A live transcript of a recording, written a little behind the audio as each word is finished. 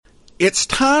It's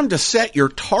time to set your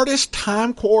TARDIS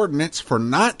time coordinates for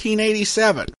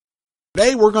 1987.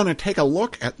 Today we're going to take a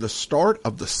look at the start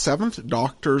of the 7th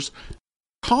Doctor's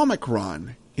comic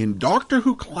run in Doctor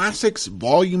Who Classics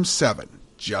Volume 7,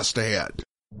 just ahead.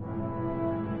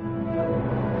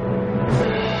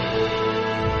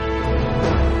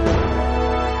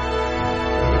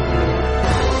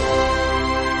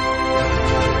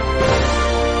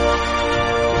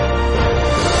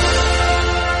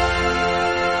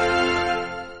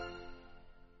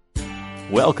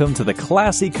 Welcome to the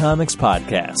Classy Comics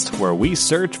Podcast, where we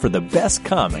search for the best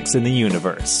comics in the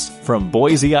universe. From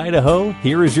Boise, Idaho,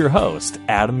 here is your host,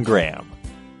 Adam Graham.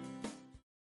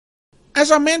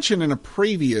 As I mentioned in a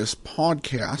previous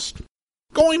podcast,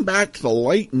 going back to the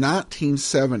late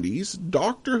 1970s,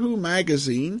 Doctor Who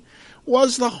magazine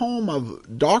was the home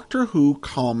of Doctor Who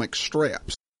comic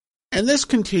strips, and this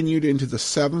continued into the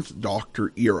 7th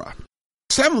Doctor era.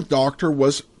 The 7th Doctor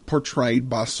was portrayed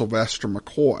by Sylvester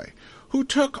McCoy, who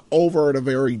took over at a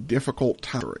very difficult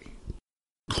time.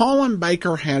 Colin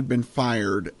Baker had been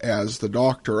fired as the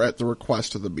Doctor at the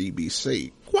request of the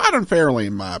BBC, quite unfairly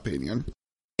in my opinion,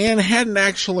 and hadn't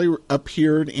actually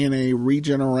appeared in a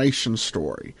regeneration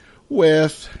story,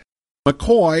 with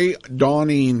McCoy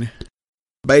donning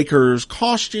Baker's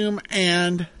costume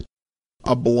and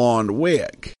a blonde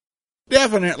wig.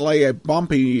 Definitely a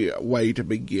bumpy way to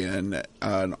begin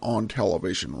an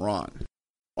on-television run.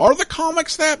 Are the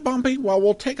comics that bumpy? Well,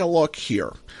 we'll take a look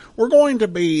here. We're going to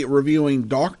be reviewing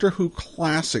Doctor Who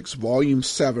Classics Volume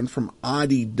 7 from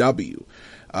IDW.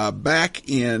 Back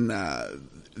in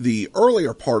the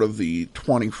earlier part of the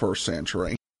 21st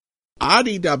century,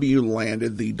 IDW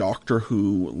landed the Doctor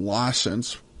Who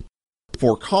license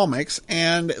for comics,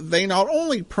 and they not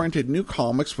only printed new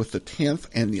comics with the 10th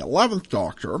and the 11th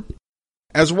Doctor,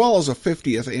 as well as a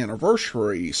 50th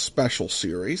anniversary special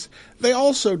series, they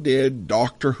also did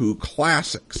Doctor Who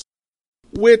Classics,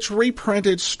 which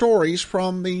reprinted stories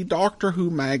from the Doctor Who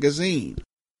magazine.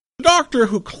 The Doctor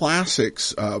Who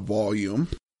Classics volume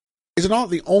is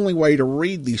not the only way to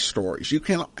read these stories. You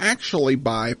can actually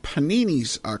buy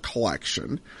Panini's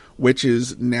collection, which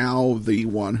is now the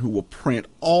one who will print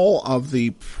all of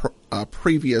the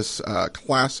previous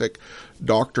classic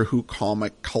Doctor Who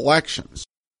comic collections.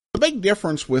 The big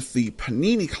difference with the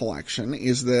Panini collection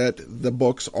is that the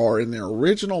books are in their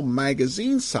original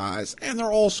magazine size, and they're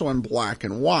also in black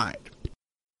and white.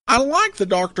 I like the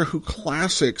Doctor Who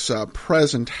Classics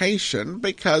presentation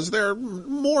because they're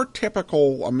more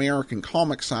typical American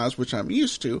comic size, which I'm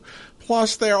used to,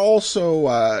 plus they're also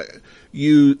are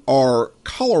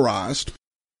colorized.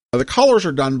 The colors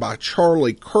are done by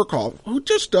Charlie Kirkhoff, who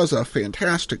just does a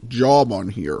fantastic job on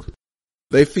here.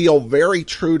 They feel very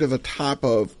true to the type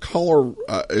of color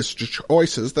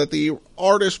choices that the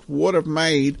artist would have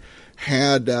made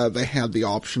had they had the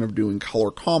option of doing color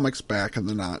comics back in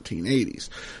the 1980s.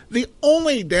 The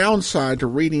only downside to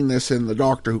reading this in the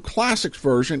Doctor Who Classics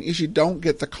version is you don't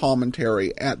get the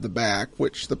commentary at the back,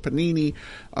 which the Panini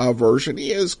version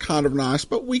is kind of nice,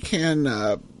 but we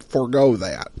can forego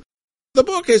that. The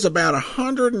book is about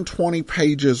 120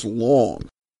 pages long.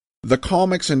 The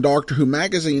comics in Doctor Who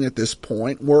magazine at this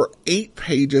point were 8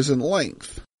 pages in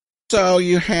length. So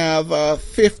you have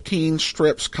 15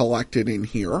 strips collected in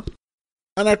here,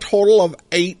 and a total of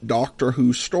 8 Doctor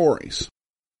Who stories.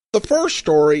 The first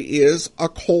story is A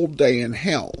Cold Day in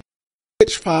Hell,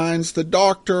 which finds the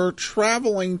Doctor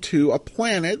traveling to a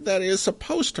planet that is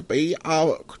supposed to be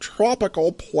a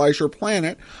tropical pleasure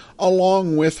planet,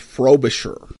 along with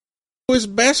Frobisher, who is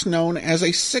best known as a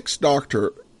 6th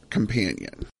Doctor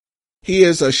companion. He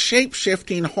is a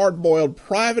shape-shifting, hard-boiled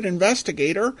private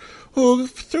investigator who,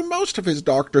 through most of his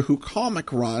Doctor Who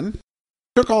comic run,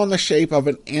 took on the shape of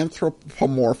an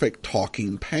anthropomorphic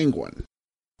talking penguin.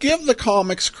 Give the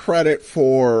comics credit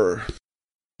for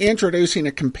introducing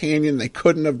a companion they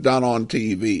couldn't have done on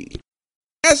TV.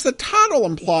 As the title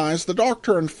implies, the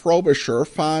Doctor and Frobisher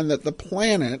find that the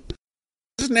planet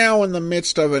is now in the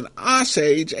midst of an ice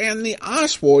age, and the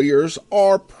Ice Warriors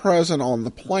are present on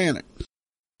the planet.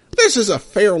 This is a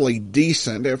fairly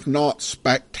decent, if not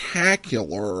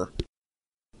spectacular,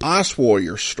 Ice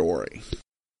Warrior story.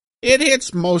 It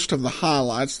hits most of the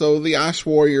highlights, though the Ice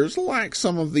Warriors lack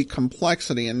some of the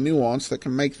complexity and nuance that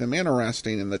can make them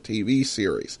interesting in the TV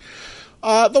series.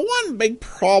 The one big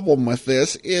problem with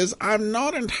this is I'm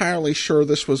not entirely sure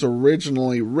this was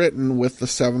originally written with the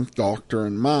 7th Doctor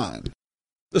in mind.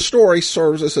 The story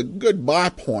serves as a goodbye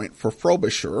point for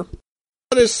Frobisher,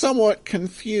 but is somewhat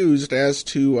confused as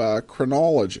to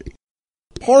chronology,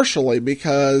 partially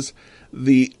because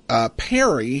the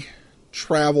Perry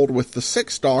traveled with the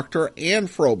Sixth Doctor and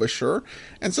Frobisher,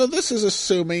 and so this is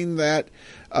assuming that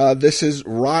this is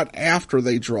right after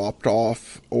they dropped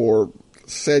off or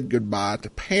said goodbye to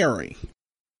Perry,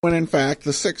 when in fact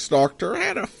the Sixth Doctor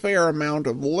had a fair amount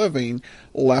of living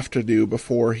left to do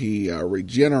before he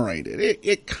regenerated.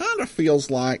 It kind of feels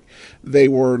like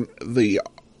the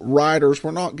writers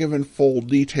were not given full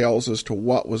details as to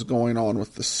what was going on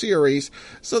with the series,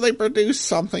 so they produced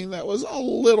something that was a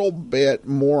little bit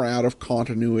more out of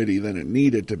continuity than it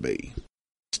needed to be.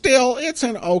 Still, it's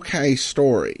an okay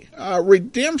story.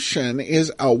 Redemption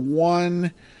is a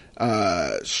one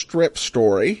strip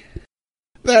story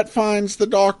that finds the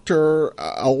Doctor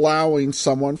allowing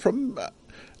someone from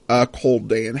a cold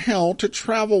day in hell to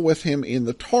travel with him in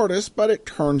the TARDIS, but it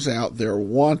turns out they're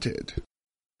wanted.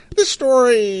 This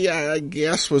story, I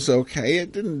guess, was okay.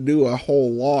 It didn't do a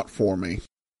whole lot for me.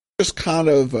 Just kind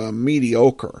of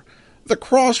mediocre. The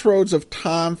crossroads of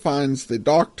time finds the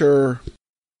Doctor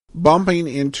bumping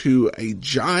into a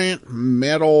giant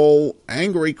metal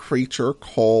angry creature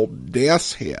called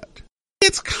Death's Head.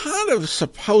 It's kind of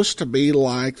supposed to be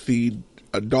like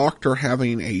a Doctor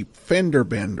having a fender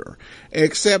bender,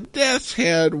 except Death's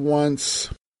Head wants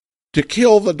to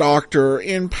kill the Doctor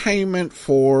in payment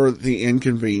for the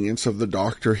inconvenience of the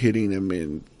Doctor hitting him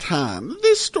in time.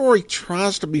 This story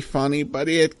tries to be funny, but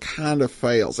it kind of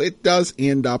fails. It does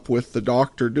end up with the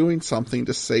Doctor doing something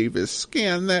to save his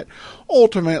skin that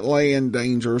ultimately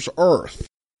endangers Earth.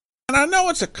 And I know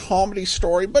it's a comedy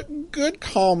story, but good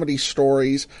comedy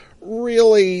stories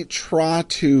really try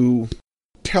to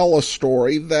tell a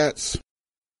story that's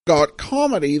got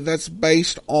comedy that's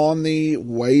based on the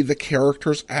way the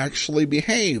characters actually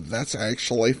behave. That's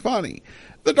actually funny.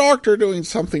 The Doctor doing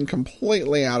something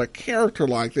completely out of character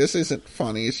like this isn't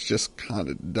funny, it's just kind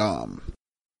of dumb.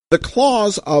 The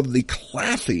Claws of the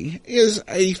Clathy is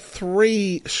a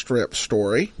 3-strip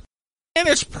story, and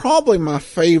it's probably my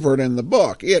favorite in the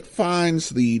book. It finds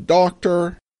the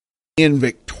Doctor in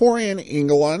Victorian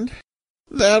England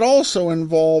that also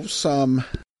involves some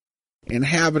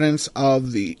inhabitants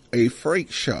of a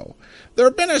freak show. There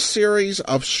have been a series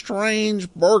of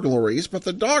strange burglaries, but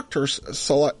the Doctor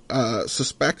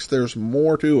suspects there's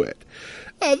more to it.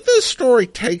 This story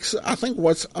takes, I think,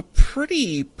 what's a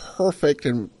pretty perfect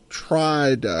and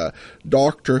tried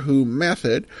Doctor Who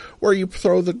method, where you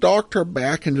throw the Doctor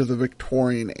back into the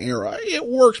Victorian era. It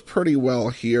works pretty well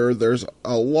here. There's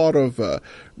a lot of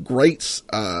great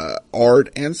art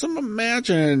and some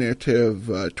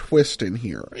imaginative twist in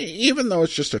here. Even though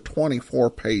it's just a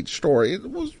 24-page story,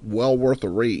 it was well worth a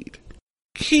read.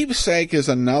 Keepsake is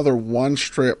another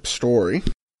one-strip story,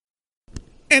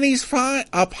 and he's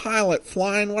a pilot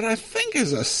flying what I think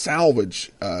is a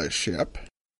salvage ship,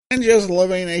 and just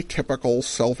living a typical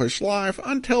selfish life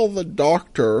until the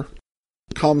Doctor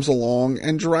comes along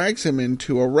and drags him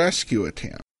into a rescue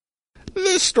attempt.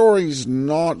 This story's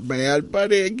not bad,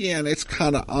 but again, it's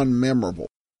kind of unmemorable.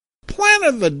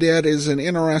 Planet of the Dead is an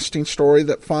interesting story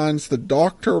that finds the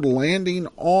Doctor landing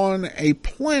on a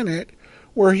planet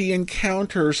where he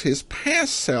encounters his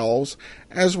past selves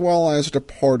as well as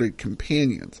departed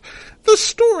companions. The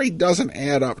story doesn't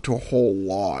add up to a whole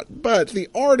lot, but the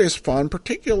art is fun,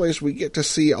 particularly as we get to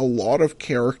see a lot of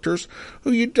characters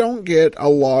who you don't get a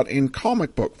lot in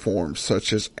comic book form,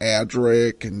 such as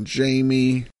Adric and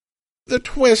Jamie. The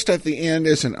twist at the end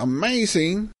isn't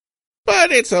amazing,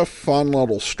 but it's a fun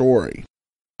little story.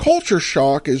 Culture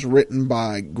Shock is written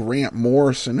by Grant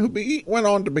Morrison, who went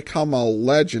on to become a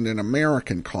legend in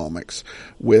American comics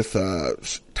with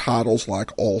titles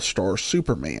like All-Star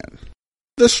Superman.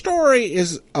 The story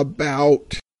is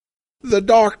about the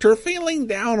Doctor feeling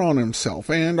down on himself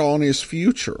and on his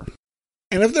future,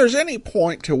 and if there's any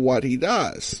point to what he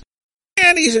does.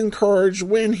 And he's encouraged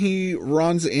when he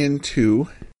runs into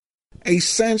a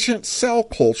sentient cell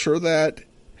culture that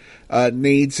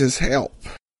needs his help.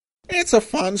 It's a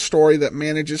fun story that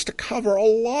manages to cover a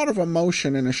lot of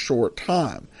emotion in a short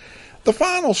time. The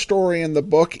final story in the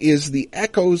book is The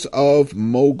Echoes of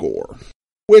Mogor,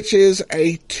 which is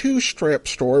a 2-strip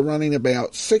story running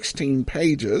about 16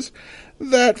 pages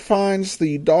that finds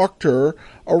the Doctor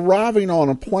arriving on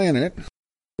a planet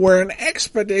where an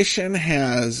expedition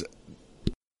has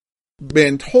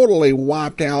been totally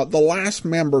wiped out, the last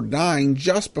member dying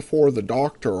just before the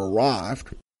Doctor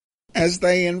arrived, as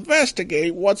they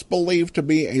investigate what's believed to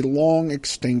be a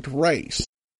long-extinct race.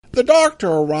 The Doctor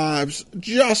arrives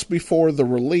just before the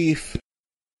relief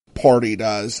party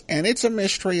does, and it's a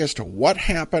mystery as to what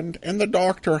happened, and the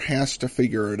Doctor has to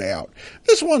figure it out.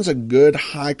 This one's a good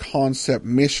high-concept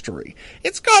mystery.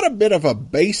 It's got a bit of a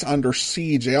base under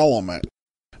siege element,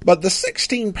 But the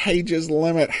 16 pages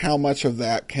limit how much of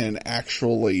that can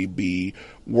actually be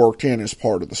worked in as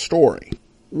part of the story.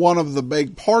 One of the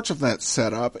big parts of that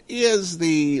setup is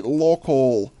the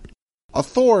local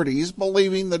authorities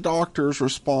believing the doctor's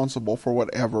responsible for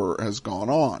whatever has gone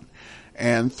on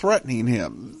and threatening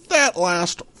him. That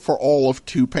lasts for all of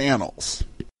 2 panels,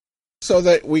 so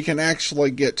that we can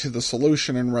actually get to the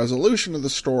solution and resolution of the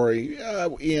story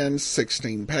in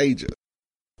 16 pages.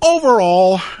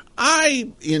 Overall,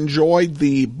 I enjoyed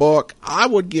the book. I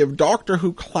would give Doctor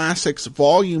Who Classics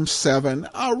Volume 7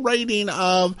 a rating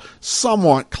of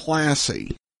somewhat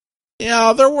classy.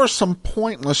 Yeah, there were some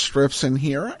pointless strips in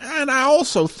here, and I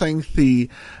also think the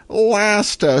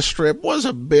last strip was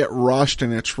a bit rushed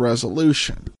in its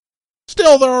resolution.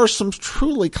 Still, there are some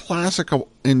truly classical,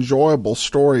 enjoyable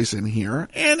stories in here,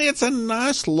 and it's a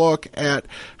nice look at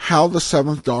how the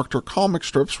 7th Doctor comic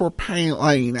strips were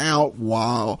playing out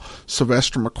while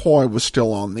Sylvester McCoy was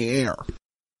still on the air.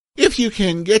 If you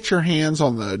can get your hands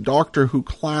on the Doctor Who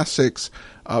Classics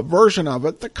version of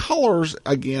it, the colors,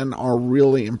 again, are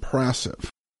really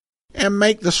impressive and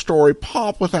make the story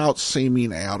pop without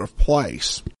seeming out of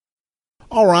place.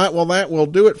 Alright, well that will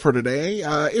do it for today.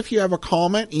 If you have a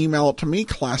comment, email it to me,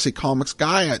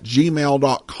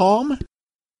 classycomicsguy@gmail.com,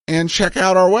 and check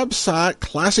out our website,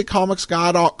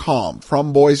 classycomicsguy.com.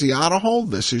 From Boise, Idaho,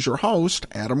 this is your host,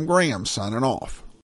 Adam Graham, signing off.